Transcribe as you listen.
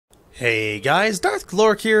Hey guys, Darth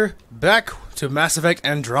Glork here, back to Mass Effect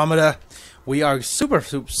Andromeda. We are super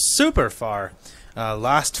far.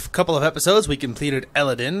 Last couple of episodes we completed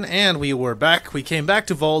Eladin, and we came back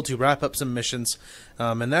to Vol to wrap up some missions,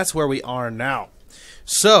 and that's where we are now.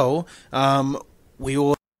 So, we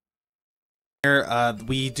will...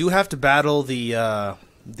 we do have to battle the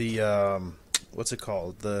what's it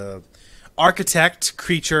called? The Architect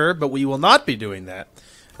creature, but we will not be doing that.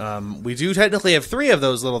 We do technically have 3 of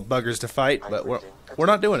those little buggers to fight, but we're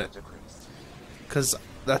not doing it. Because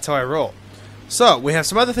that's how I roll. So, we have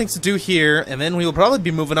some other things to do here, and then we will probably be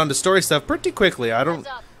moving on to story stuff pretty quickly. I don't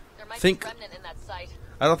think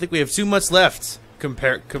we have too much left,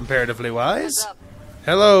 comparatively wise.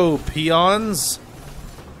 Hello, peons.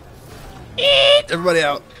 Eat! Everybody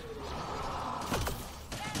out.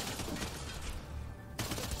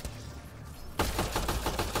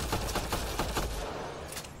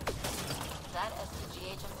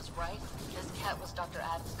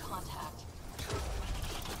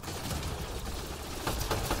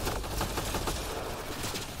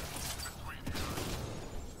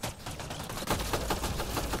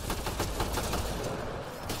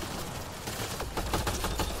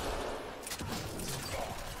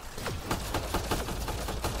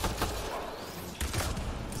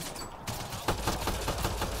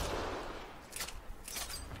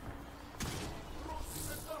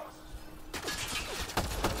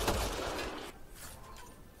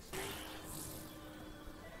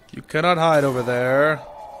 You cannot hide over there.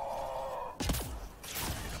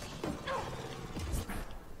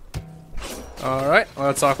 Alright, well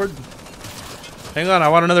that's awkward. Hang on, I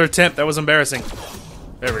want another attempt. That was embarrassing.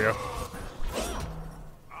 There we go.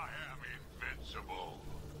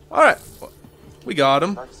 Alright, we got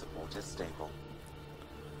him.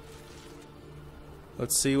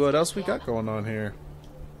 Let's see what else we got going on here.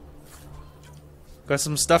 Got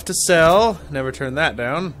some stuff to sell. Never turn that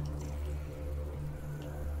down.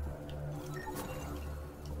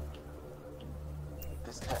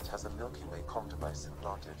 Has a Milky Way comm device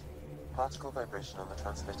implanted. Particle vibration on the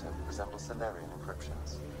transmitter resembles Solarian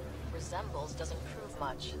encryptions. Resembles doesn't prove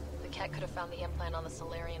much. The Ket could have found the implant on the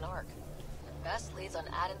Solarian Ark. Best leads on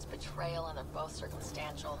Aden's betrayal, and they're both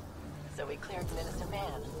circumstantial. So we cleared an innocent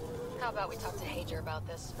man. How about we talk to Hager about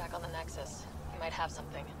this back on the Nexus? He might have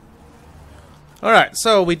something. Alright,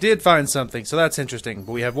 so we did find something, so that's interesting.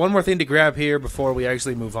 But we have one more thing to grab here before we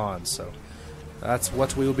actually move on, so that's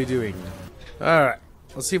what we will be doing. Alright.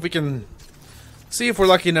 Let's see if we can... see if we're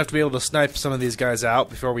lucky enough to be able to snipe some of these guys out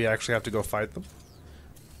before we actually have to go fight them.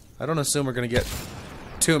 I don't assume we're going to get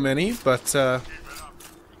too many, but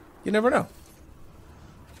you never know.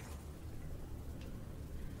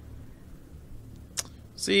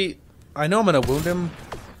 See, I know I'm going to wound him.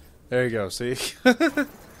 There you go, see?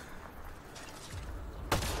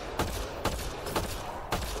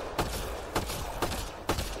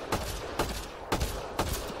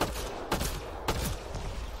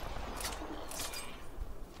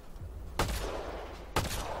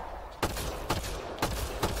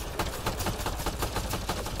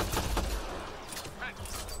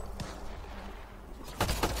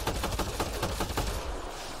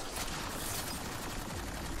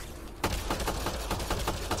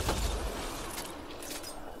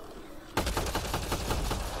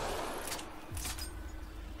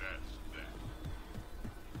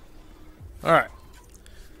 Alright.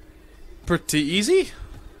 Pretty easy.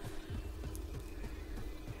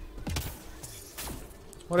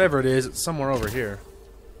 Whatever it is, it's somewhere over here.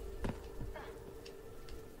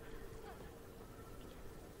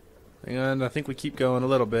 And I think we keep going a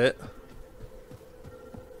little bit.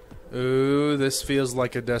 Ooh, this feels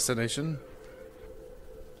like a destination.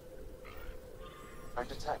 I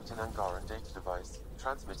detect an Angaran data device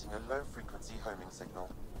transmitting a low-frequency homing signal.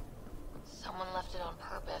 Someone left it on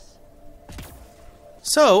purpose.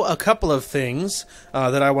 So, a couple of things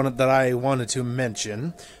that I wanted to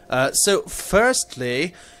mention. So,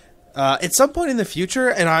 firstly, at some point in the future,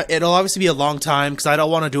 and it'll obviously be a long time because I don't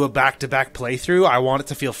want to do a back-to-back playthrough. I want it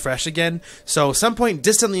to feel fresh again. So, some point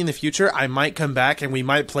distantly in the future, I might come back and we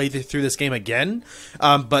might play through this game again.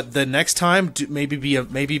 But the next time, maybe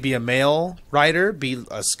be a male writer, be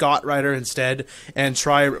a Scott writer instead, and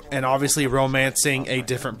obviously romancing a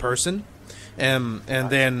different person, and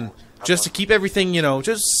then. Just to keep everything, you know,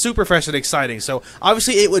 just super fresh and exciting. So,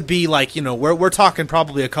 obviously, it would be like, you know, we're talking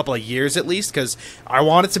probably a couple of years at least, because I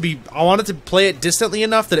want it to play it distantly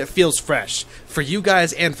enough that it feels fresh for you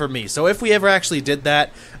guys and for me. So, if we ever actually did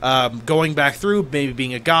that, going back through, maybe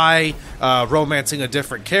being a guy, romancing a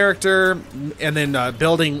different character, and then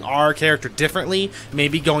building our character differently,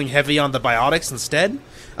 maybe going heavy on the biotics instead,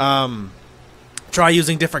 try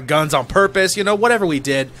using different guns on purpose, you know, whatever we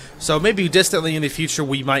did. So maybe distantly in the future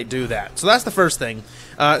we might do that. So that's the first thing.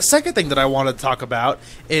 Second thing that I wanted to talk about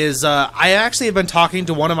is I actually have been talking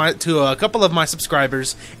to a couple of my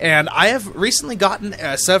subscribers, and I have recently gotten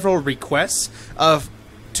several requests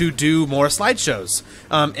to do more slideshows.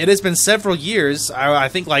 It has been several years. I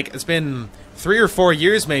think like it's been 3 or 4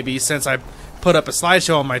 years maybe since I put up a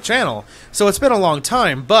slideshow on my channel, so it's been a long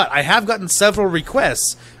time. But I have gotten several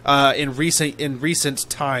requests in recent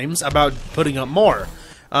times about putting up more.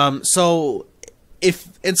 So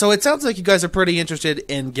it sounds like you guys are pretty interested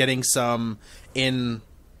in getting some in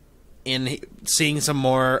seeing some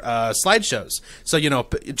more slideshows. So, you know,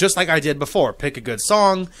 just like I did before, pick a good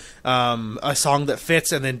song, a song that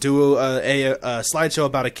fits, and then do a slideshow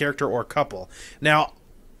about a character or couple. Now,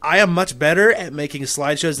 I am much better at making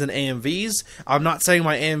slideshows than AMVs. I'm not saying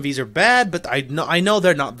my AMVs are bad, but I know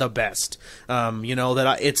they're not the best. You know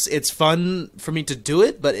that it's fun for me to do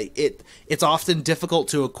it, but it's often difficult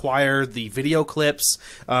to acquire the video clips,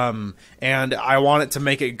 and I want it to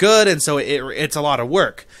make it good, and so it's a lot of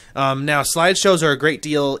work. Now, slideshows are a great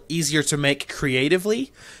deal easier to make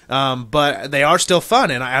creatively, but they are still fun,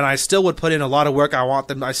 and I still would put in a lot of work.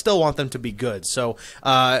 I still want them to be good. So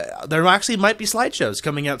there actually might be slideshows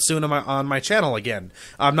coming out soon on my channel again.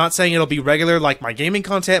 I'm not saying it'll be regular like my gaming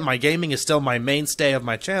content. My gaming is still my mainstay of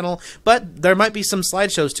my channel, but there might be some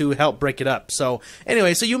slideshows to help break it up. So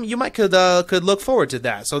anyway, so you might could look forward to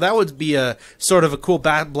that. So that would be a sort of a cool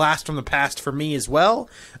blast from the past for me as well,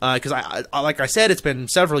 because I like I said, it's been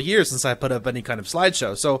several years since I put up any kind of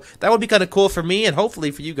slideshow. So that would be kind of cool for me and hopefully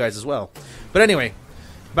for you guys as well. But anyway,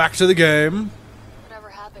 back to the game. Whatever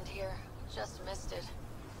happened here, just missed it.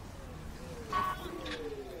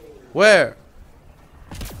 Where?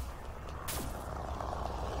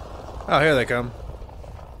 Oh, here they come.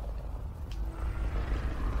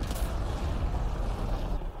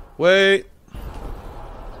 Wait. The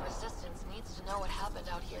Resistance needs to know what happened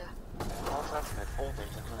out here. I'll transmit all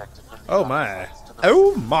data collected from the Oh my. artifacts to the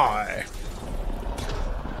Oh my.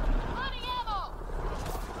 Running ammo!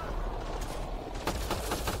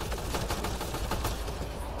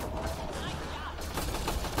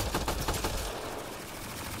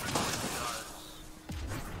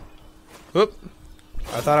 Whoop.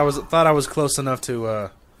 I thought I was close enough to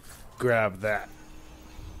grab that.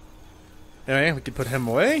 Anyway, we can put him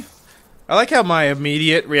away. I like how my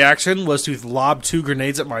immediate reaction was to lob 2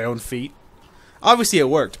 grenades at my own feet. Obviously it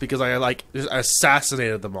worked because I like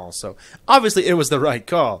assassinated them all. So obviously it was the right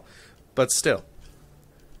call, but still.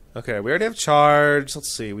 Okay, we already have charge.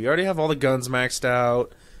 Let's see. We already have all the guns maxed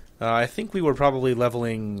out. I think we were probably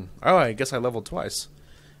leveling. Oh, I guess I leveled twice.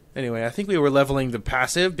 Anyway, I think we were leveling the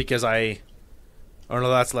passive because I. Oh no,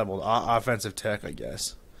 that's leveled. Offensive tech, I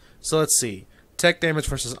guess. So let's see. Tech damage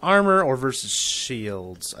versus armor or versus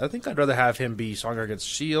shields. I think I'd rather have him be stronger against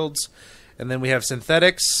shields. And then we have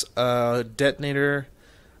synthetics, detonator,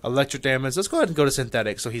 electric damage. Let's go ahead and go to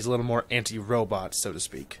synthetics so he's a little more anti-robot, so to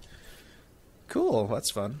speak. Cool, that's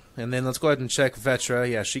fun. And then let's go ahead and check Vetra.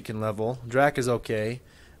 Yeah, she can level. Drac is okay.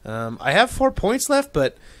 I have 4 points left,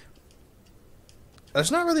 but there's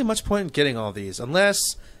not really much point in getting all these.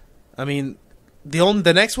 Unless, I mean,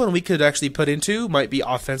 the next one we could actually put into might be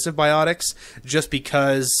offensive biotics, just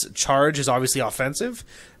because charge is obviously offensive.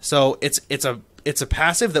 So it's a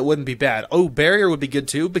passive that wouldn't be bad. Oh, barrier would be good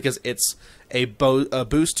too because it's a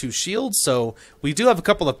boost to shields. So we do have a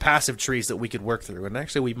couple of passive trees that we could work through. And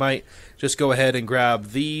actually, we might just go ahead and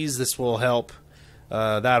grab these. This will help.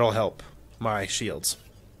 That'll help my shields.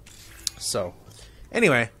 So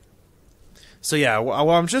anyway. So yeah,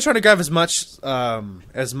 well, I'm just trying to grab as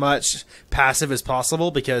much passive as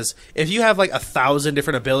possible, because if you have like 1,000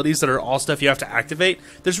 different abilities that are all stuff you have to activate,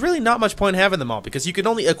 there's really not much point in having them all, because you can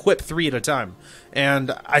only equip 3 at a time.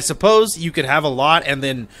 And I suppose you could have a lot and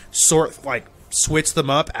then switch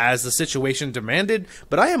them up as the situation demanded,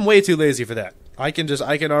 but I am way too lazy for that. I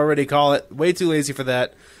can already call it way too lazy for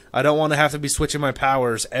that. I don't want to have to be switching my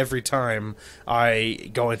powers every time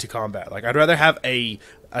I go into combat. Like, I'd rather have a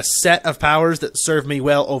set of powers that serve me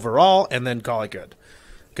well overall and then call it good,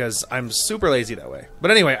 because I'm super lazy that way.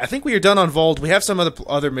 But anyway, I think we are done on Vold. We have some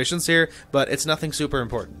other missions here, but it's nothing super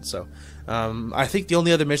important. So I think the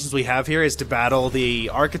only other missions we have here is to battle the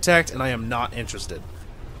Architect, and I am not interested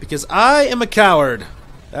because I am a coward.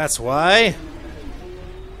 That's why.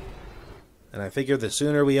 And I figure the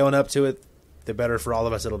sooner we own up to it, the better for all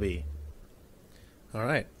of us it'll be. All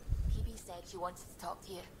right. PB said she wanted to talk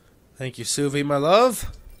to you. Thank you, Suvi, my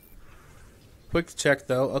love. Quick to check,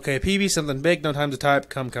 though. Okay, PB, something big, no time to type.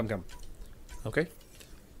 Come. Okay.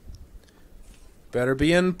 Better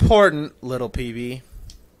be important, little PB.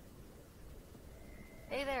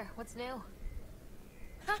 Hey there, what's new?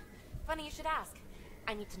 Huh, funny you should ask.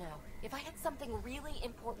 I need to know, if I had something really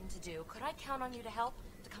important to do, could I count on you to help?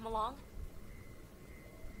 To come along?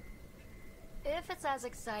 If it's as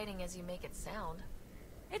exciting as you make it sound.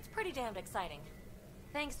 It's pretty damned exciting.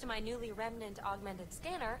 Thanks to my newly Remnant augmented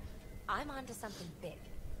scanner, I'm onto something big.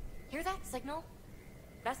 Hear that signal?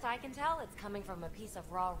 Best I can tell, it's coming from a piece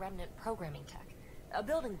of raw Remnant programming tech. A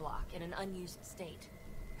building block in an unused state.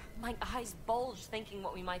 My eyes bulge thinking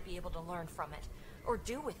what we might be able to learn from it, or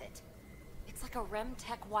do with it. It's like a Rem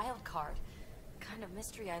tech wildcard. Kind of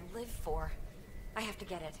mystery I live for. I have to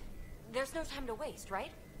get it. There's no time to waste,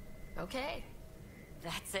 right? Okay.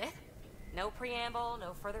 That's it? No preamble,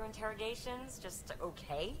 no further interrogations, just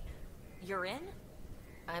okay? You're in?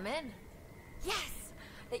 I'm in. Yes!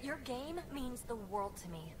 That your game means the world to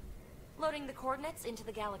me. Loading the coordinates into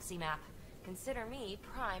the galaxy map. Consider me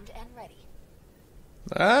primed and ready.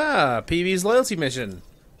 Ah, PB's loyalty mission.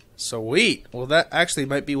 Sweet. Well, that actually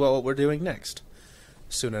might be what we're doing next.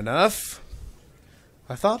 Soon enough.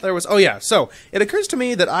 I thought there was... Oh, yeah. So, it occurs to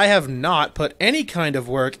me that I have not put any kind of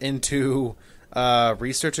work into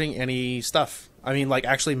researching any stuff. I mean, like,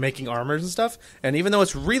 actually making armors and stuff. And even though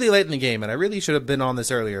it's really late in the game, and I really should have been on this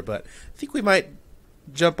earlier, but I think we might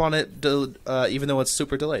jump on it, even though it's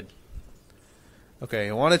super delayed. Okay,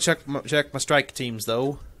 I want to check my strike teams,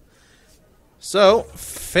 though. So,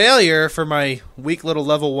 failure for my weak little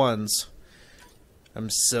level 1s.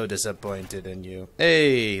 I'm so disappointed in you.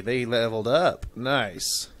 Hey, they leveled up.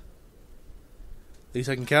 Nice. At least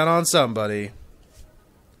I can count on somebody.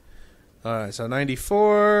 Alright, so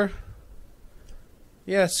 94.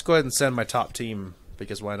 Yeah, let's go ahead and send my top team,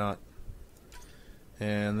 because why not?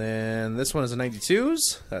 And then this one is a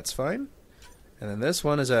 92s. That's fine. And then this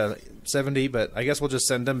one is a 70, but I guess we'll just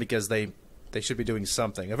send them because they should be doing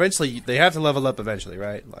something. Eventually, they have to level up eventually,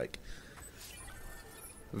 right? Like,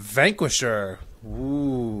 Vanquisher.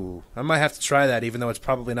 Ooh. I might have to try that, even though it's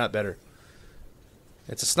probably not better.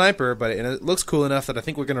 It's a sniper, but it looks cool enough that I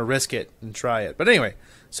think we're going to risk it and try it. But anyway,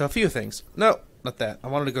 so a few things. No, not that. I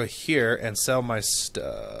wanted to go here and sell my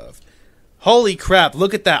stuff. Holy crap,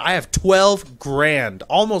 look at that. I have 12 grand.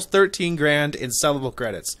 Almost 13 grand in sellable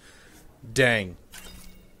credits. Dang.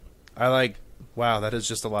 Wow, that is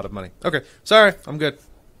just a lot of money. Okay, sorry, I'm good.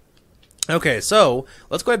 Okay, so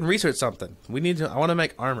let's go ahead and research something. I want to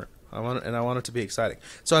make armor. I want it to be exciting.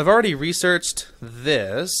 So I've already researched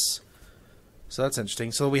this. So that's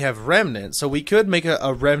interesting. So we have Remnant. So we could make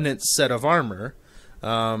a Remnant set of armor,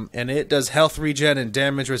 and it does health regen and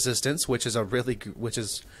damage resistance, which is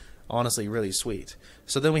honestly really sweet.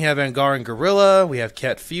 So then we have Angaran Gorilla. We have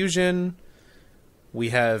Ket Fusion. We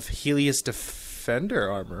have Helios Defender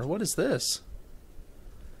armor. What is this?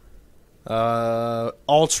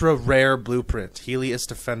 Ultra rare blueprint. Helios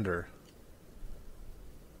Defender.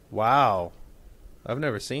 Wow. I've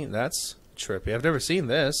never seen... That's trippy. I've never seen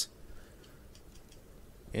this.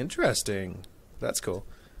 Interesting. That's cool.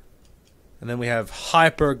 And then we have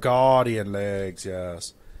Hyper Guardian legs,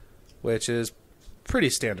 yes. Which is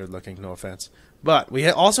pretty standard looking, no offense. But we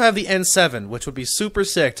also have the N7, which would be super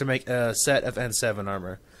sick to make a set of N7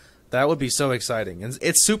 armor. That would be so exciting. And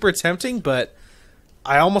it's super tempting, but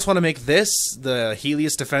I almost want to make this the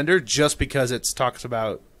Helios Defender just because it's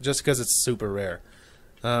super rare.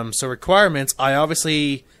 So requirements, I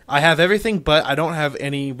have everything, but I don't have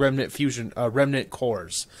any Remnant Fusion, Remnant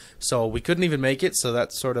cores. So we couldn't even make it, so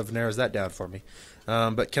that sort of narrows that down for me.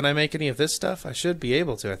 But can I make any of this stuff? I should be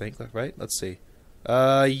able to, I think, right? Let's see.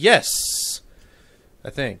 Yes. I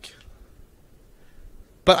think.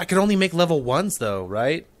 But I can only make level 1s though,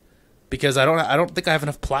 right? Because I don't think I have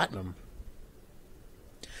enough platinum.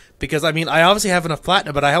 Because I mean, I obviously have enough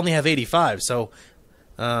platinum, but I only have 85, so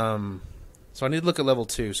I need to look at level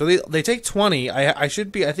 2. So they take 20. I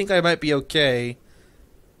think I might be okay.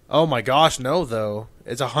 Oh my gosh, no though.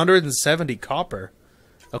 It's 170 copper.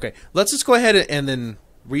 Okay, let's just go ahead and then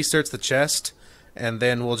research the chest, and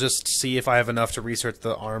then we'll just see if I have enough to research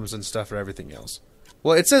the arms and stuff or everything else.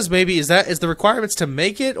 Well, it says maybe is the requirements to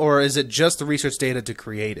make it, or is it just the research data to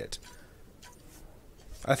create it?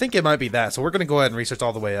 I think it might be that. So we're going to go ahead and research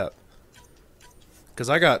all the way up, because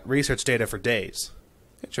I got research data for days.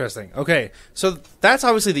 Interesting. Okay, so that's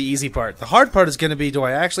obviously the easy part. The hard part is going to be, do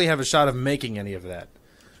I actually have a shot of making any of that?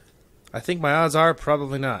 I think my odds are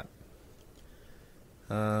probably not.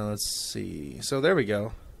 Let's see. So there we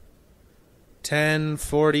go. 10,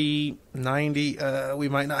 40, 90. We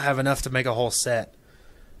might not have enough to make a whole set.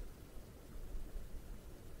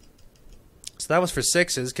 So that was for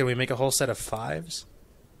 6s. Can we make a whole set of 5s?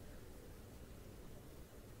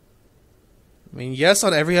 I mean, yes,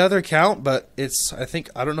 on every other count, but it's.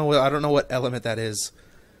 I don't know what element that is.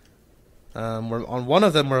 We're on one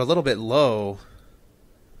of them. We're a little bit low.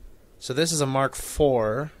 So this is a Mark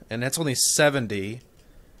IV, and that's only 70.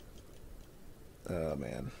 Oh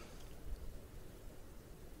man.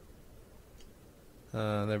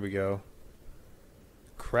 There we go.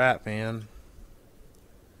 Crap, man.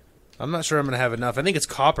 I'm not sure I'm gonna have enough. I think it's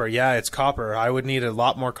copper. Yeah, it's copper. I would need a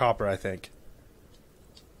lot more copper, I think.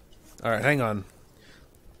 Alright, hang on.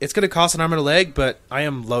 It's gonna cost an arm and a leg, but I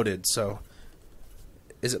am loaded, so...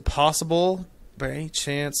 Is it possible, by any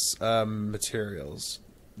chance, materials?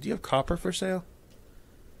 Do you have copper for sale?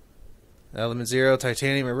 Element 0,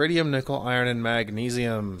 titanium, iridium, nickel, iron, and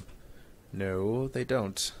magnesium. No, they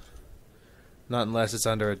don't. Not unless it's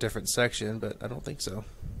under a different section, but I don't think so.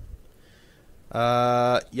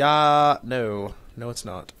 Yeah, no. No, it's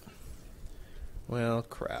not. Well,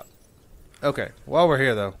 crap. Okay, while we're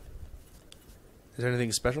here, though. Is there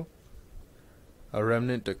anything special? A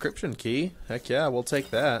remnant decryption key? Heck yeah, we'll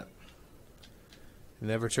take that.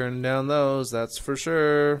 Never turn down those, that's for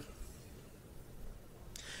sure.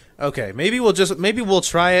 Okay, maybe we'll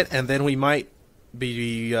try it, and then we might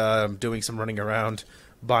be doing some running around,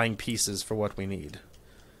 buying pieces for what we need.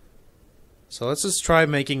 So let's just try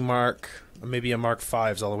making maybe a Mark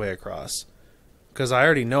 5s all the way across. Because I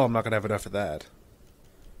already know I'm not going to have enough of that.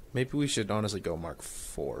 Maybe we should honestly go Mark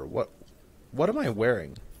 4. What am I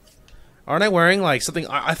wearing? Aren't I wearing like something...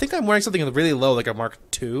 I think I'm wearing something really low, like a Mark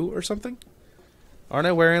 2 or something? Aren't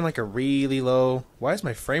I wearing like a really low... Why is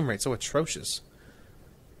my frame rate so atrocious?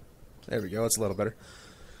 There we go, it's a little better.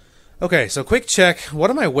 Okay, so quick check. What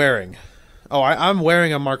am I wearing? Oh, I'm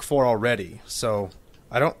wearing a Mark 4 already, so...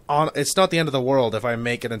 It's not the end of the world if I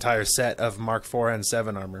make an entire set of Mark 4 and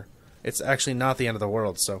 7 armor. It's actually not the end of the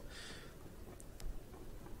world, so...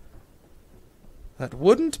 That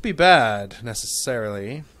wouldn't be bad,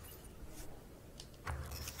 necessarily.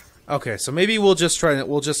 Okay, so maybe we'll just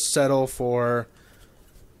settle for...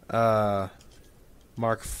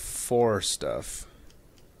 Mark 4 stuff.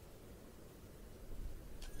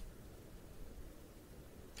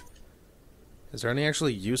 Is there any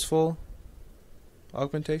actually useful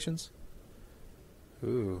augmentations?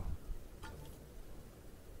 Ooh.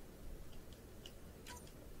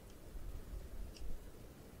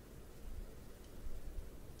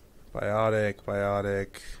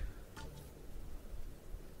 Biotic.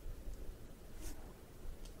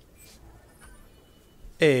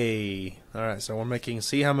 Hey. Alright, so we're making...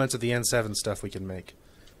 See how much of the N7 stuff we can make.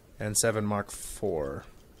 N7 Mark IV.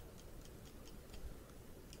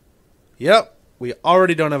 Yep. We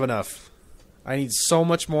already don't have enough. I need so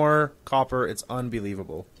much more copper, it's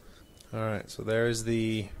unbelievable. Alright, so there's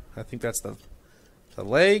the... I think that's the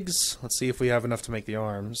legs. Let's see if we have enough to make the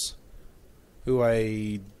arms.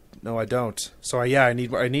 Ooh, no, I don't. So, yeah, I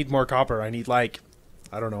need more copper. I need, like,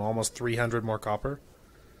 I don't know, almost 300 more copper.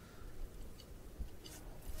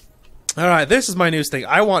 Alright, this is my news thing.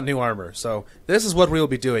 I want new armor, so this is what we'll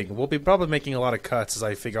be doing. We'll be probably making a lot of cuts as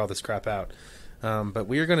I figure all this crap out. But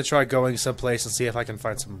we are going to try going someplace and see if I can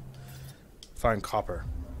find copper.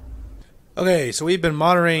 Okay, so we've been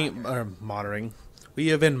we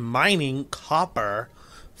have been mining copper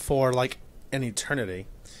for like an eternity.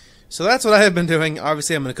 So that's what I have been doing.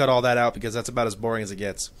 Obviously, I'm going to cut all that out because that's about as boring as it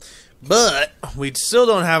gets. But we still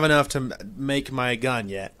don't have enough to make my gun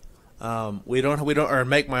yet. We don't or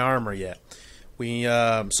make my armor yet.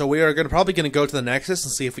 So we are probably going to go to the Nexus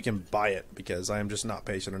and see if we can buy it because I am just not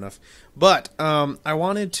patient enough. But I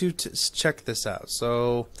wanted to check this out.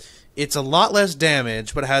 So it's a lot less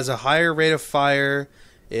damage, but it has a higher rate of fire.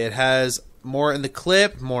 It has more in the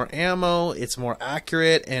clip, more ammo. It's more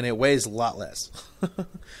accurate, and it weighs a lot less.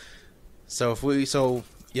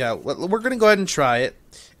 Yeah, we're going to go ahead and try it.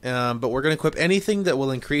 But we're going to equip anything that will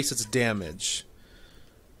increase its damage.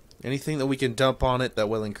 Anything that we can dump on it that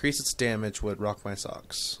will increase its damage would rock my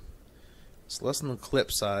socks. It's less than the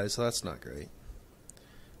clip size, so that's not great.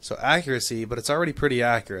 So accuracy, but it's already pretty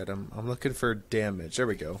accurate. I'm looking for damage. There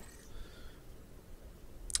we go.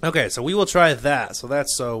 Okay, so we will try that. So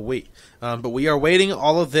that's but we are waiting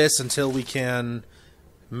all of this until we can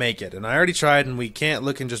make it. And I already tried, and we can't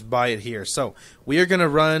look and just buy it here. So we are going to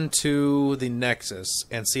run to the Nexus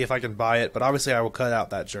and see if I can buy it. But obviously, I will cut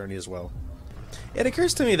out that journey as well. It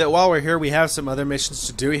occurs to me that while we're here, we have some other missions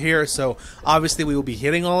to do here, so obviously we will be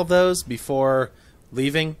hitting all of those before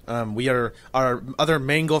leaving. Our other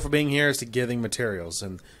main goal for being here is to getting materials,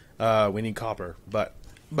 and we need copper. But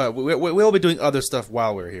we'll be doing other stuff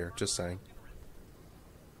while we're here, just saying.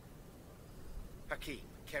 Hakeem,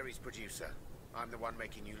 Kerry's producer. I'm the one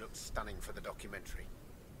making you look stunning for the documentary.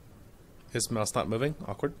 His mouse not moving?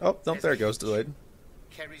 Awkward. Oh, no, there it goes, delayed.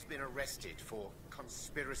 Kerry's been arrested for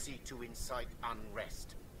conspiracy to incite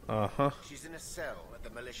unrest. Uh-huh. She's in a cell at the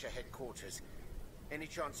militia headquarters. Any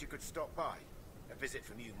chance you could stop by? A visit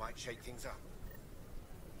from you might shake things up.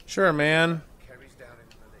 Sure, man. Kerry's down in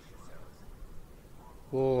the militia cells.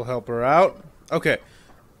 We'll help her out. Okay.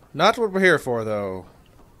 Not what we're here for, though.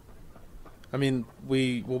 I mean,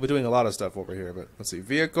 we will be doing a lot of stuff over here, but let's see.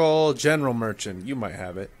 Vehicle, general merchant. You might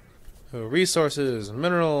have it. Resources,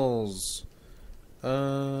 minerals.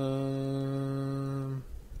 Aluminum,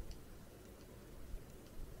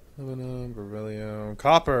 beryllium,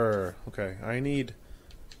 copper. Okay, I need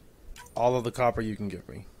all of the copper you can give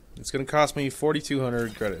me. It's going to cost me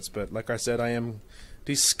 4,200 credits, but like I said, I am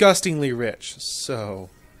disgustingly rich, so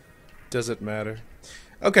does it matter?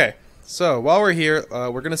 Okay, so while we're here,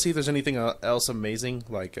 we're going to see if there's anything else amazing,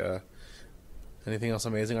 like anything else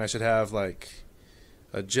amazing. I should have like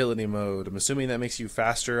agility mode. I'm assuming that makes you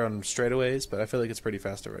faster on straightaways, but I feel like it's pretty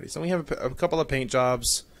fast already. So we have a couple of paint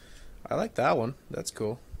jobs. I like that one. That's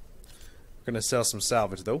cool. We're going to sell some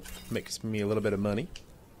salvage, though. Makes me a little bit of money.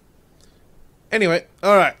 Anyway,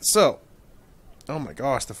 alright, so. Oh my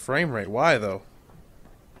gosh, the frame rate. Why, though?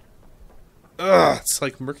 Ugh, it's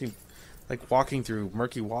like murky, like walking through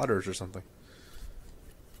murky waters or something.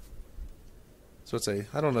 So it's a,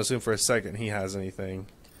 I don't assume for a second he has anything.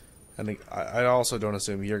 And I also don't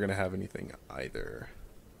assume you're going to have anything either.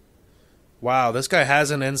 Wow, this guy has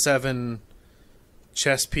an N7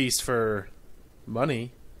 chess piece for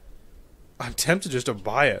money. I'm tempted just to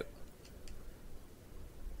buy it.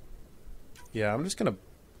 Yeah, I'm just going to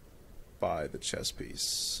buy the chess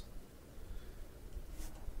piece.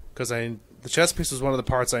 Because the chess piece was one of the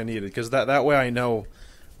parts I needed. Because that way I know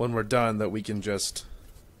when we're done that we can just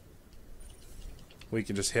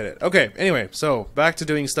hit it. Okay, anyway, so back to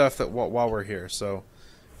doing stuff that while we're here. So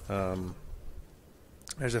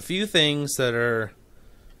there's a few things that are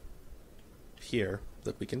here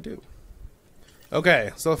that we can do.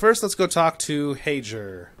 Okay, so first let's go talk to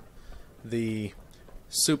Hager, the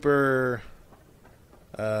super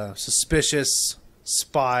suspicious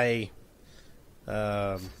spy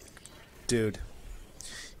dude,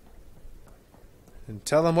 and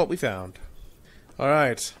tell him what we found. All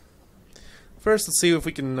right. First, let's see if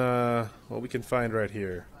we can what we can find right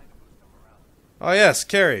here. Oh yes,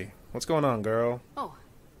 Carrie. What's going on, girl? Oh,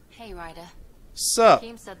 hey, Ryder. Sup?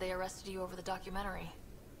 Team said they arrested you over the documentary.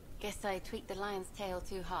 Guess I tweaked the lion's tail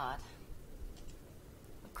too hard.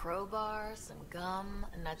 A crowbar, some gum,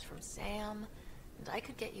 a nudge from Sam, and I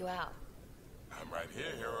could get you out. I'm right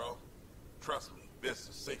here, hero. Trust me, this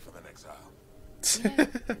is safer than exile. You know,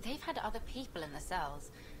 they've had other people in the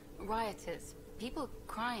cells. Rioters, people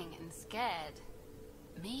crying and scared.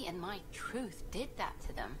 Me and my truth did that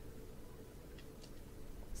to them.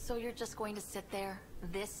 So you're just going to sit there?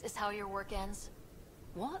 This is how your work ends?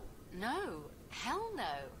 What? No. Hell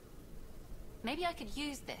no. Maybe I could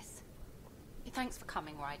use this. Thanks for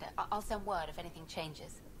coming, Ryder. I'll send word if anything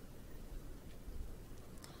changes.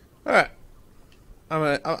 All right.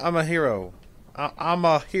 I'm a hero. I'm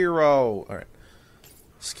a hero. All right.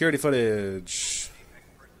 Security footage.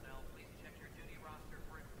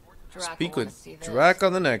 Drac Speak will with wanna see this. Drac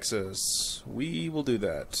on the Nexus. We will do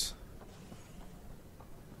that.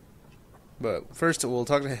 But first, we'll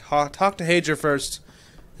talk to Hager first,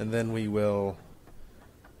 and then we will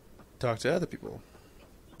talk to other people.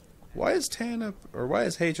 Why is Tan up, or why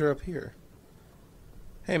is Hager up here?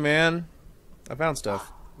 Hey, man, I found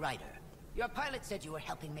stuff. Ryder, your pilot said you were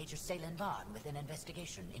helping Major Salen Vaughn with an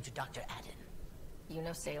investigation into Dr. Aden. You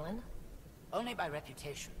know Salen? Only by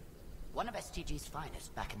reputation. One of STG's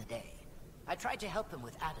finest back in the day. I tried to help him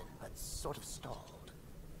with Aden, but sort of stalled.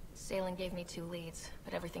 Salen gave me 2 leads,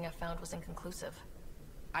 but everything I found was inconclusive.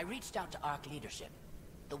 I reached out to ARC leadership,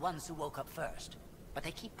 the ones who woke up first, but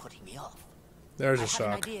they keep putting me off. There's a I have shock.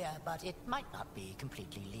 an idea, but it might not be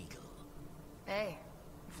completely legal. Hey,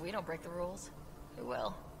 if we don't break the rules, who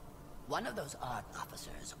will? One of those ARC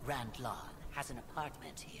officers, Rand Lon, has an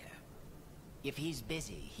apartment here. If he's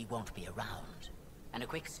busy, he won't be around. And a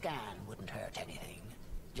quick scan wouldn't hurt anything.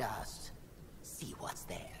 Just see what's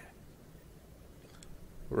there.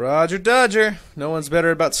 Roger Dodger. No one's better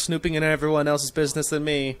about snooping in everyone else's business than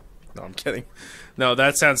me. No, I'm kidding. No,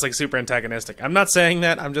 that sounds like super antagonistic. I'm not saying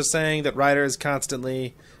that. I'm just saying that Ryder is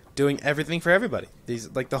constantly doing everything for everybody.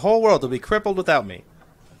 Like, the whole world will be crippled without me.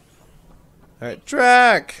 Alright,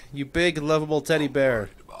 Drac! You big, lovable teddy bear.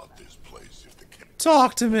 About this place, if the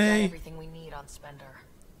Talk to Got me! everything we need on Spender.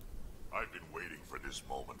 I've been waiting for this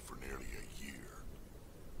moment for nearly a year.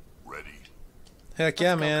 Ready? Heck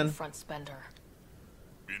yeah, Let's go man. confront Spender.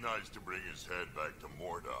 Be nice to bring his head back to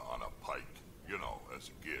Morda on a pike, you know, as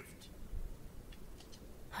a gift.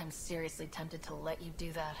 I'm seriously tempted to let you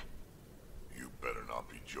do that. You better not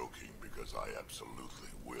be joking, because I absolutely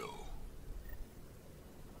will.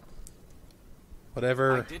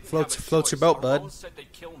 Whatever floats your boat, bud. Said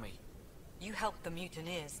they'd kill me. You helped the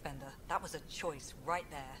mutineers, Spender. That was a choice right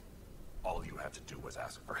there. All you had to do was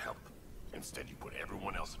ask for help. Instead, you put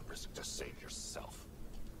everyone else at risk to save yourself.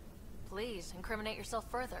 Please, incriminate yourself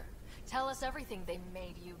further. Tell us everything they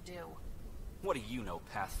made you do. What do you know,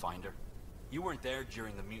 Pathfinder? You weren't there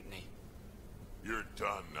during the mutiny. You're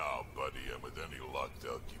done now, buddy, and with any luck,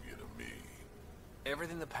 they'll give you to me.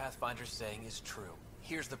 Everything the Pathfinder's saying is true.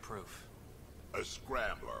 Here's the proof. A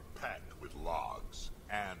scrambler packed with logs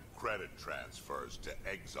and credit transfers to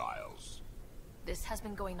exiles. This has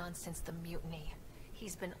been going on since the mutiny.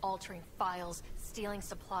 He's been altering files, stealing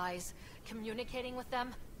supplies, communicating with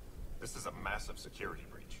them. This is a massive security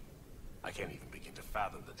breach. I can't even begin to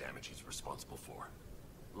fathom the damage he's responsible for.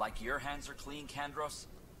 Like your hands are clean, Kandros?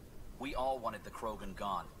 We all wanted the Krogan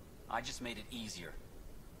gone. I just made it easier.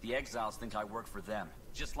 The exiles think I work for them,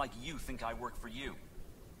 just like you think I work for you.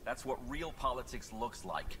 That's what real politics looks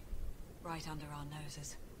like. Right under our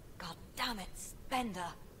noses. God damn it, Spender.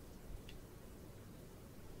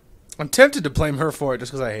 I'm tempted to blame her for it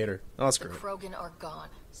just because I hate her. Oh, that's The great. Krogan are gone.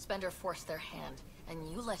 Spender forced their hand, and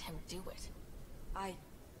you let him do it.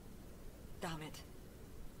 Damn it.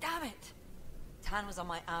 Damn it! Tan was on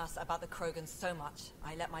my ass about the Krogan so much,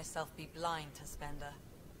 I let myself be blind to Spender.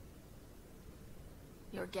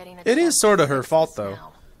 You're getting a It is chance sort to of her fix fault, this though.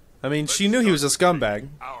 now. I mean, she knew he was a scumbag.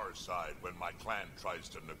 Our side when my clan tries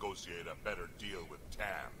to negotiate a better deal with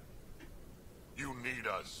Tam. You need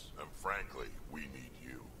us, and frankly, we need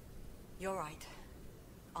you. You're right.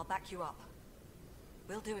 I'll back you up.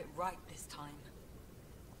 We'll do it right this time.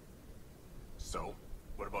 So,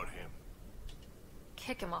 what about him?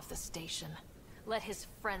 Kick him off the station. Let his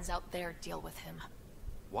friends out there deal with him.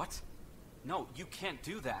 What? No, you can't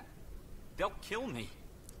do that. They'll kill me.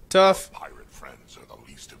 Tough. Pirate friends are the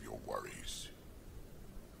least of your worries.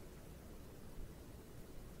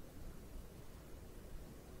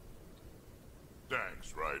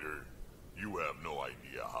 Thanks, Ryder. You have no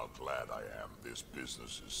idea how glad I am this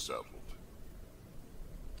business is settled.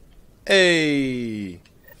 Hey,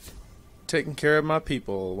 taking care of my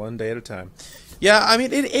people one day at a time. Yeah, I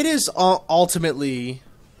mean, it is ultimately,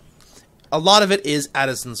 a lot of it is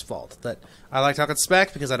Addison's fault. That I like talking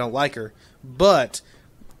spec because I don't like her, but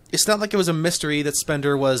it's not like it was a mystery that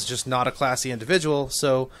Spender was just not a classy individual,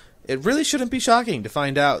 so it really shouldn't be shocking to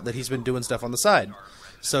find out that he's been doing stuff on the side.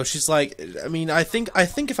 So she's like, I mean, I think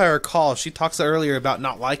if I recall, she talks earlier about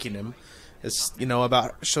not liking him. It's, you know,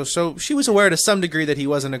 about, so she was aware to some degree that he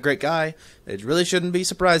wasn't a great guy. It really shouldn't be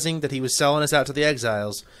surprising that he was selling us out to the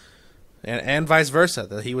exiles. And vice versa,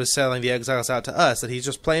 that he was selling the exiles out to us, that he's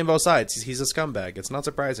just playing both sides. He's a scumbag. It's not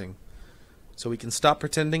surprising. So we can stop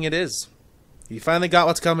pretending it is. He finally got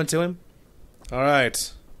what's coming to him.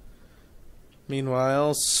 Alright.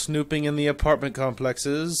 Meanwhile, snooping in the apartment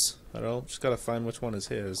complexes. I don't know, just gotta find which one is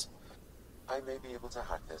his. I may be able to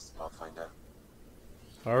hack this, Pathfinder.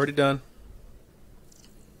 Already done.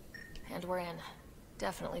 And we're in.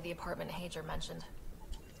 Definitely the apartment Hager mentioned.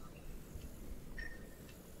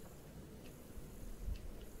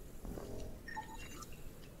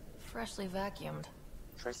 Freshly vacuumed.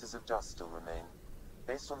 Traces of dust still remain.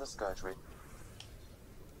 Based on the scourge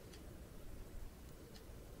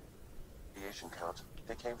radiation count,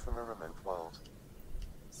 they came from a remote world.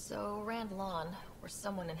 So Rand Lawn, or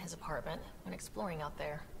someone in his apartment, went exploring out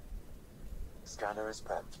there. Scanner is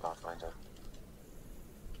prepped, Pathfinder.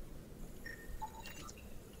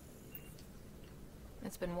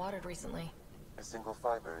 It's been watered recently. A single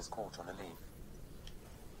fiber is caught on a leaf.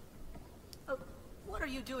 What are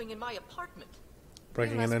you doing in my apartment?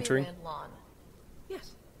 Breaking You and must be entering. Rand Lawn.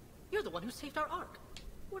 Yes, you're the one who saved our Ark.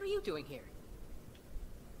 What are you doing here?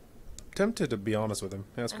 Tempted to be honest with him.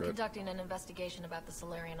 That's I'm great. conducting an investigation about the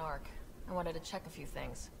Solarian Ark. I wanted to check a few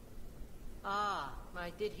things. Ah,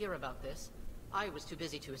 I did hear about this. I was too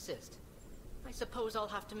busy to assist. I suppose I'll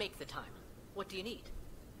have to make the time. What do you need?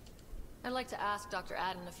 I'd like to ask Dr.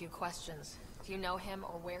 Adden a few questions. Do you know him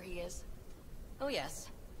or where he is? Oh yes,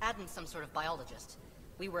 Adden's some sort of biologist.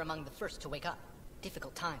 We were among the first to wake up.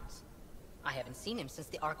 Difficult times. I haven't seen him since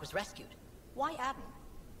the Ark was rescued. Why Adden?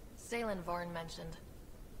 Salen Varn mentioned.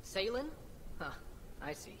 Salen? Huh,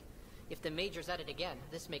 I see. If the Major's at it again,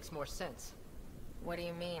 this makes more sense. What do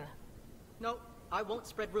you mean? No, I won't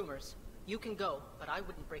spread rumors. You can go, but I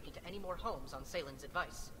wouldn't break into any more homes on Salen's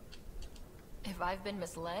advice. If I've been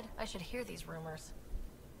misled, I should hear these rumors.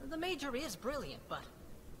 The Major is brilliant, but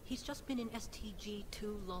he's just been in STG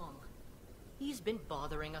too long. He's been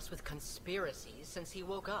bothering us with conspiracies since he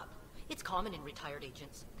woke up. It's common in retired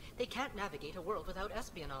agents. They can't navigate a world without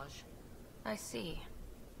espionage. I see.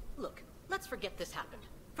 Look, let's forget this happened.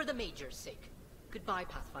 For the Major's sake. Goodbye,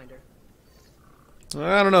 Pathfinder.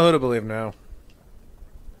 I don't know who to believe now.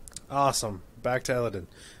 Awesome. Back to Eladin.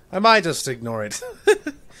 I might just ignore it.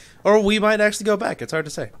 Or we might actually go back. It's hard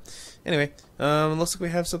to say. Anyway, looks like we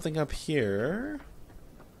have something up here.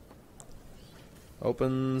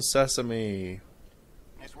 Open sesame.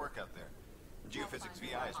 Nice work out there. Geophysics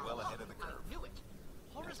VI is well ahead of the curve.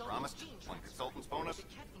 As promised, one consultant's bonus,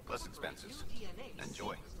 plus expenses.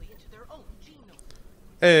 Enjoy.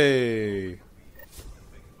 Hey.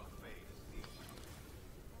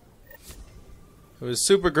 It was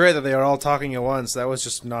super great that they are all talking at once. That was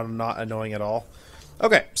just not annoying at all.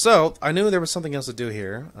 Okay, so I knew there was something else to do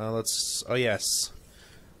here. Oh yes.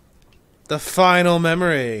 The final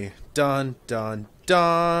memory. Dun, dun,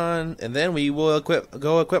 dun. And then we will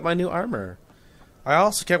go equip my new armor. I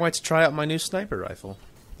also can't wait to try out my new sniper rifle.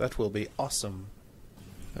 That will be awesome.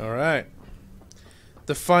 Alright.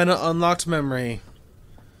 The final unlocked memory.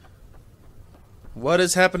 What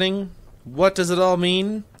is happening? What does it all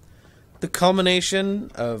mean? The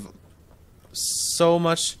culmination of so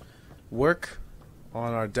much work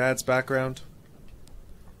on our dad's background.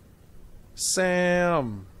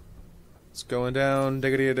 Sam! It's going down,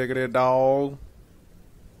 diggity diggity dog.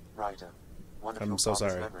 Ryder, one of I'm your so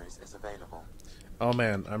father's sorry. memories is available. Oh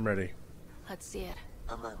man, I'm ready. Let's see it.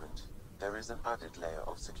 A moment. There is an added layer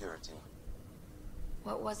of security.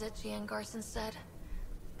 What was it Gian Garson said?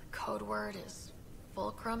 The code word is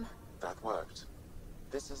Fulcrum? That worked.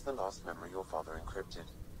 This is the last memory your father encrypted,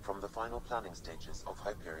 from the final planning stages of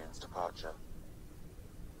Hyperion's departure.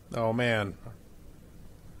 Oh man.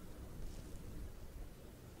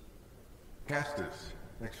 Castus,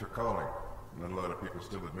 thanks for calling. Not a lot of people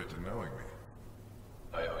still admit to knowing me.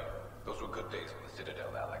 Aye, aye. Those were good days on the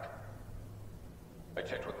Citadel, Alec. I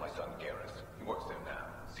checked with my son Garrus. He works there now.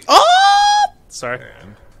 See, Oh! Sorry.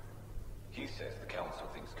 And? he says the Council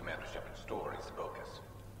thinks Commander Shepard's story is bogus.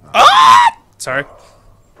 Ah! Sorry.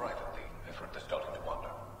 Privately, I've heard they're starting to wonder.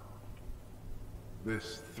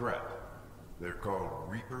 This threat, they're called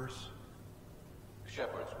Reapers?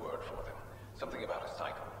 Shepard's word for them. Something about a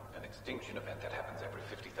cycle. An extinction event that happens every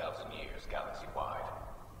 50,000 years, galaxy-wide.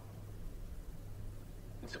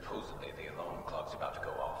 And supposedly the alarm clock's about to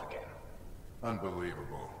go off again.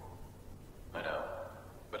 Unbelievable. I know.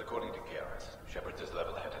 But according to Garrus, Shepard's as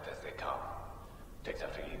level-headed as they come. Takes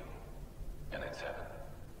after you. And then Seven.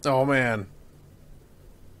 Oh man.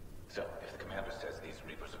 So, if the commander says these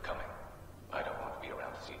Reapers are coming, I don't want to be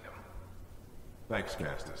around to see them. Thanks,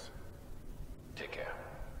 Castus. Take care.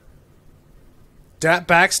 Dat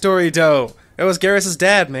backstory, though. It was Garrus's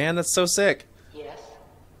dad, man. That's so sick. Yes?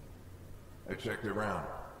 I checked around.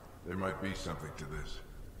 There might be something to this.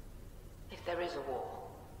 If there is a war,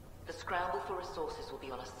 the scramble for resources will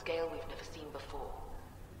be on a scale we've never seen before.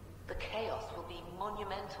 The chaos will be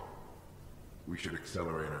monumental. We should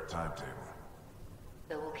accelerate our timetable.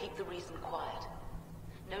 They will keep the reason quiet.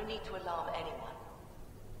 No need to alarm anyone.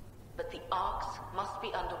 But the arcs must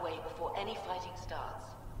be underway before any fighting starts.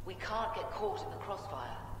 We can't get caught in the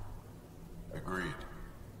crossfire. Agreed.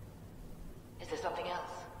 Is there something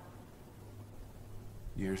else?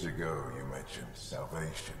 Years ago, you mentioned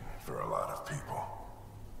salvation for a lot of people.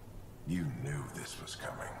 You knew this was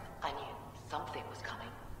coming. I knew something was coming.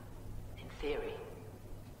 In theory.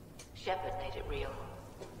 Shepard made it real.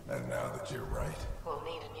 And now that you're right, We'll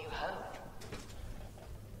need a new home.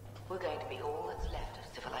 We're going to be all that's left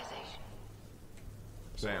of civilization.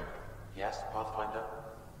 Sam, Yes, Pathfinder?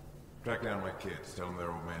 track down my kids. Tell them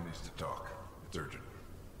their old man needs to talk. It's urgent.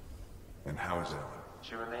 And how is Ellen?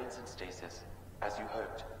 She remains in stasis. As you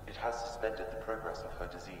hoped, it has suspended the progress of her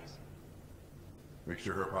disease. Make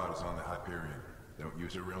sure her pod is on the Hyperion. Don't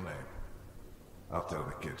use her real name. I'll tell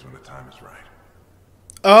the kids when the time is right.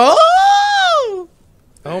 Oh!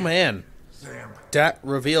 Oh man. Sam. Dat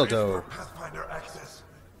reveal, though. Pathfinder access.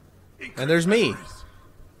 And there's me.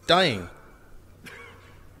 Dying.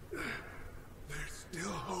 There's still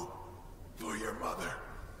hope for your mother.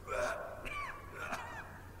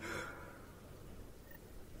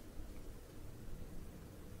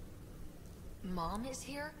 Mom is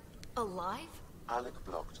here? Alive? Alec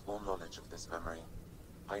blocked all knowledge of this memory.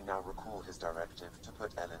 I now recall his directive to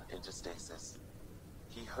put Ellen into stasis.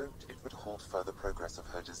 He hoped it would halt further progress of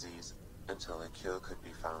her disease until a cure could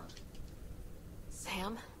be found.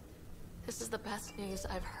 Sam? This is the best news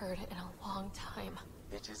I've heard in a long time.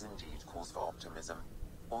 It is indeed cause for optimism,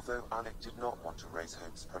 although Alec did not want to raise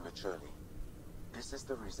hopes prematurely. This is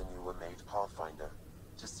the reason you were made Pathfinder,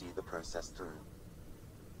 to see the process through.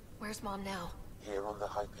 Where's Mom now? Here on the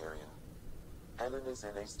Hyperion. Ellen is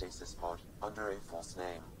in a stasis pod under a false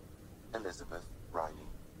name. Elizabeth Riley.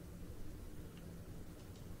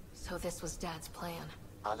 So this was Dad's plan.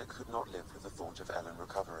 Alec could not live with the thought of Ellen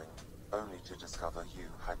recovering, only to discover you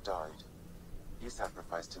had died. He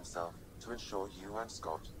sacrificed himself to ensure you and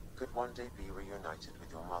Scott could one day be reunited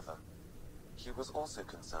with your mother. He was also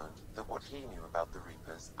concerned that what he knew about the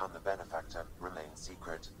Reapers and the Benefactor remained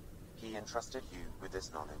secret. He entrusted you with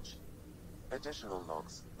this knowledge. Additional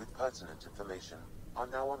logs with pertinent information are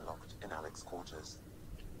now unlocked in Alec's quarters.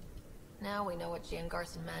 Now we know what Gian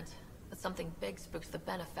Garson meant. That something big spooked the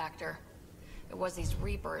Benefactor. It was these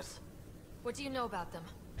Reapers. What do you know about them?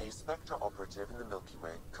 A Spectre operative in the Milky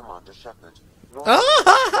Way, Commander Shepard,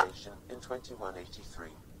 launched in 2183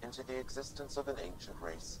 into the existence of an ancient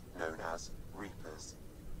race known as Reapers.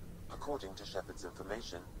 According to Shepard's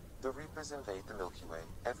information, the Reapers invade the Milky Way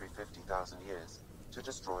every 50,000 years to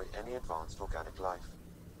destroy any advanced organic life.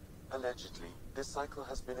 Allegedly, this cycle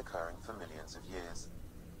has been occurring for millions of years.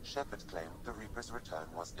 Shepard claimed the Reapers' return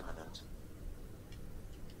was imminent.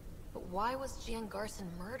 But why was Gian Garson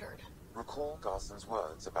murdered? Recall Garson's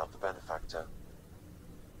words about the Benefactor.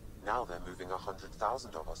 Now they're moving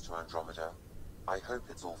 100,000 of us to Andromeda. I hope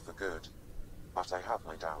it's all for good, but I have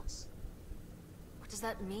my doubts. What does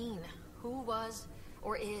that mean? Who was,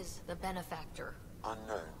 or is, the Benefactor?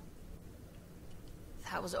 Unknown.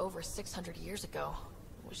 That was over 600 years ago.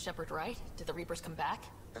 Was Shepard right? Did the Reapers come back?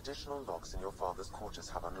 Additional logs in your father's quarters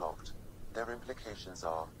have unlocked. Their implications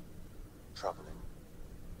are troubling.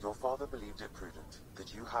 Your father believed it prudent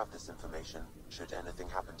that you have this information should anything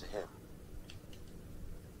happen to him.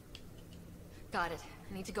 Got it.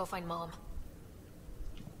 I need to go find Mom.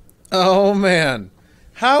 Oh man,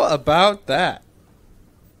 how about that?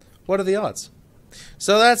 What are the odds?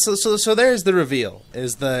 So there's the reveal: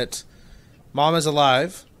 is that Mom is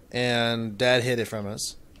alive and Dad hid it from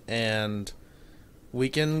us, and we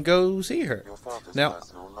can go see her. Your father's Now,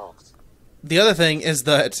 personal logs. the other thing is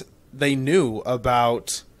that they knew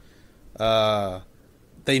about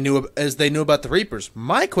they knew about the Reapers.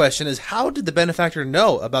 My question is, how did the Benefactor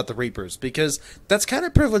know about the Reapers? Because that's kind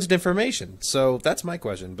of privileged information. So that's my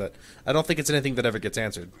question, but I don't think it's anything that ever gets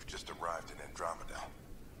answered. We've just arrived in Andromeda.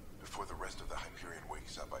 Before the rest of the Hyperion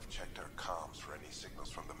wakes up, I've checked our comms for any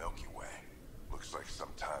signals from the Milky Way. Looks like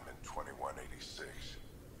sometime in 2186.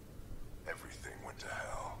 Everything went to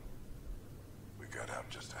hell. We got out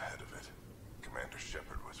just ahead of it. Commander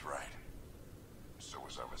Shepard was right. So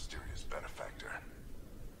was our mysterious Benefactor.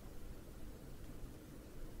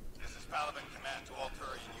 This is Paladin Command to all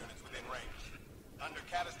Turian units within range. Under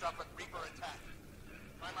catastrophic Reaper attack.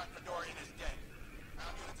 Primarch Fedorian is dead.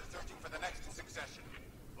 Ground units are searching for the next in succession.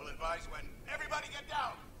 We'll advise when everybody get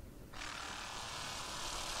down!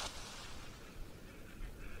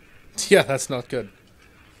 Yeah, that's not good.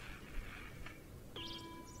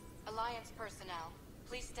 Alliance personnel,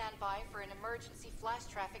 please stand by for an emergency flash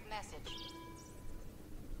traffic message.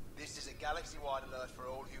 This is a galaxy-wide alert for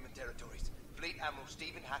all human territories. Fleet Admiral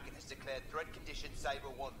Stephen Hackett has declared threat condition Saber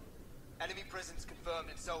 1. Enemy presence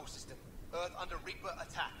confirmed in Sol System. Earth under Reaper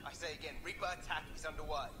attack. I say again, Reaper attack is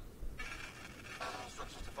underway.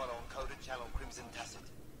 Instructions to follow on coded channel Crimson Tacit.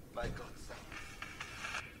 May God save.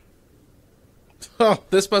 Oh,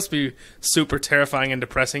 this must be super terrifying and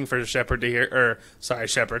depressing for Shepard to hear,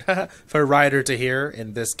 Shepard, for Ryder to hear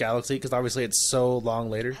in this galaxy, because obviously it's so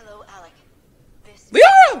long later. Hello, Alec. This is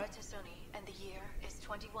Liara! Sony, and the year is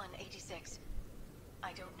 2186.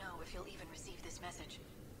 I don't know if you'll even receive this message,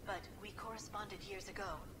 but we corresponded years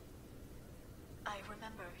ago. I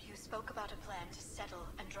remember you spoke about a plan to settle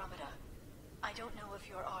Andromeda. I don't know if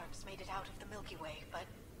your arms made it out of the Milky Way, but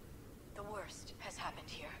the worst has happened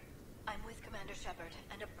here. I'm with Commander Shepard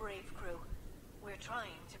and a brave crew. We're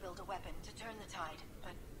trying to build a weapon to turn the tide,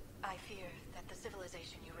 but I fear that the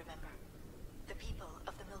civilization you remember, the people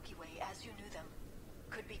of the Milky Way as you knew them,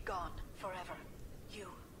 could be gone forever. You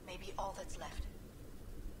may be all that's left.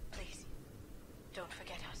 Please, don't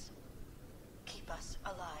forget us. Keep us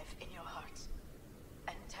alive in your hearts.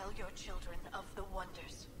 And tell your children of the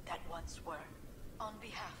wonders that once were. On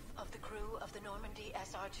behalf of the crew of the Normandy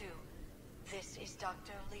SR2, this is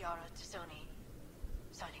Dr. Liara Tassoni,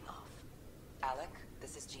 signing off. Alec,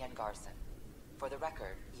 this is Gian Garson. For the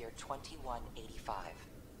record, year 2185.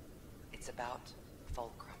 It's about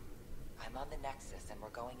Fulcrum. I'm on the Nexus and we're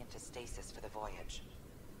going into stasis for the voyage.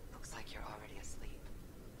 Looks like you're already asleep.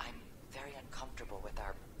 I'm very uncomfortable with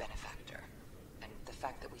our Benefactor, and the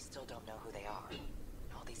fact that we still don't know who they are.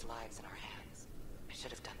 And all these lives in our hands. I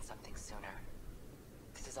should have done something sooner.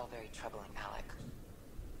 This is all very troubling, Alec.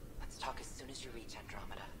 Let's talk as soon as you reach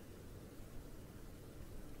Andromeda.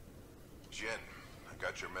 Jen, I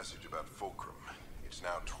Got your message about Fulcrum. It's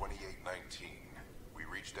now 2819. We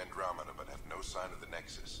reached Andromeda but have no sign of the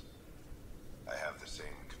Nexus. I have the same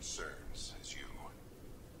concerns as you.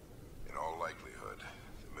 In all likelihood,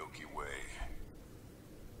 the Milky Way...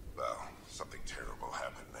 Well, something terrible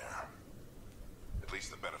happened there. At least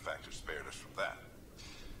the benefactor spared us from that.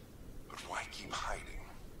 But why keep hiding?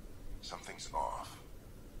 Something's off.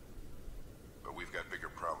 But we've got bigger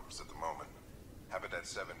problems at the moment. Habitat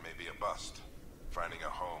 7 may be a bust. Finding a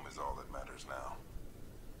home is all that matters now.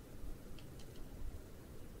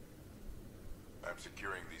 I'm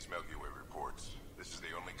securing these Milky Way reports. This is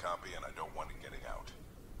the only copy and I don't want it getting out.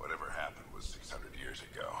 Whatever happened was 600 years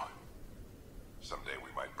ago. Someday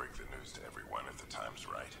we might break the news to everyone if the time's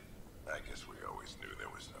right. I guess we always knew there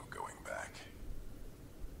was no going back.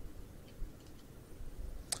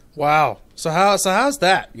 Wow. So how's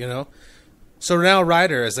that, you know? So now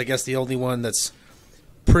Ryder is, I guess, the only one that's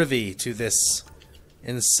privy to this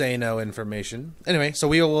insano information. Anyway, so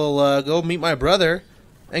we will go meet my brother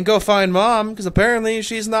and go find Mom, because apparently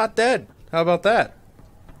she's not dead. How about that?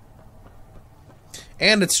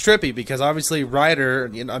 And it's trippy, because obviously Ryder,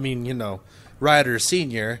 Ryder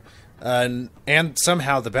Sr., and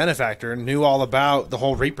somehow the benefactor knew all about the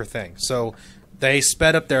whole Reaper thing. So they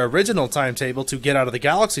sped up their original timetable to get out of the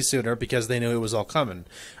galaxy sooner because they knew it was all coming.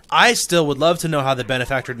 I still would love to know how the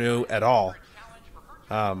benefactor knew at all.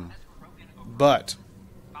 But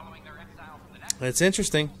it's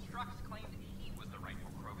interesting.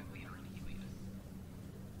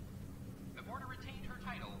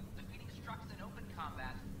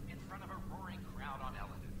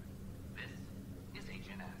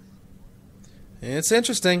 It's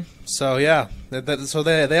interesting. So yeah, so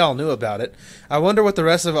they all knew about it. I wonder what the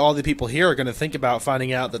rest of all the people here are going to think about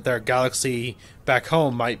finding out that their galaxy back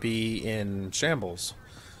home might be in shambles.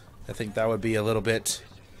 I think that would be a little bit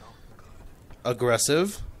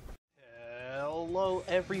aggressive. Hello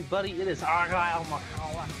everybody, it is Argyle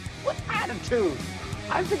McCullough. What attitude?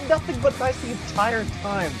 I've been nothing but nice the entire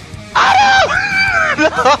time. No!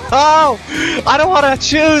 I don't want to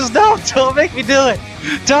choose! No! Don't make me do it!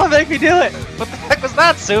 Don't make me do it! What the heck was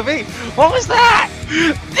that, Suvi? What was that?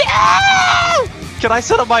 No! Can I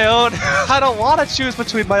set up my own? I don't want to choose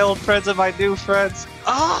between my old friends and my new friends.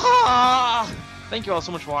 Ah! Thank you all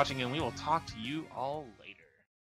so much for watching, and we will talk to you all later.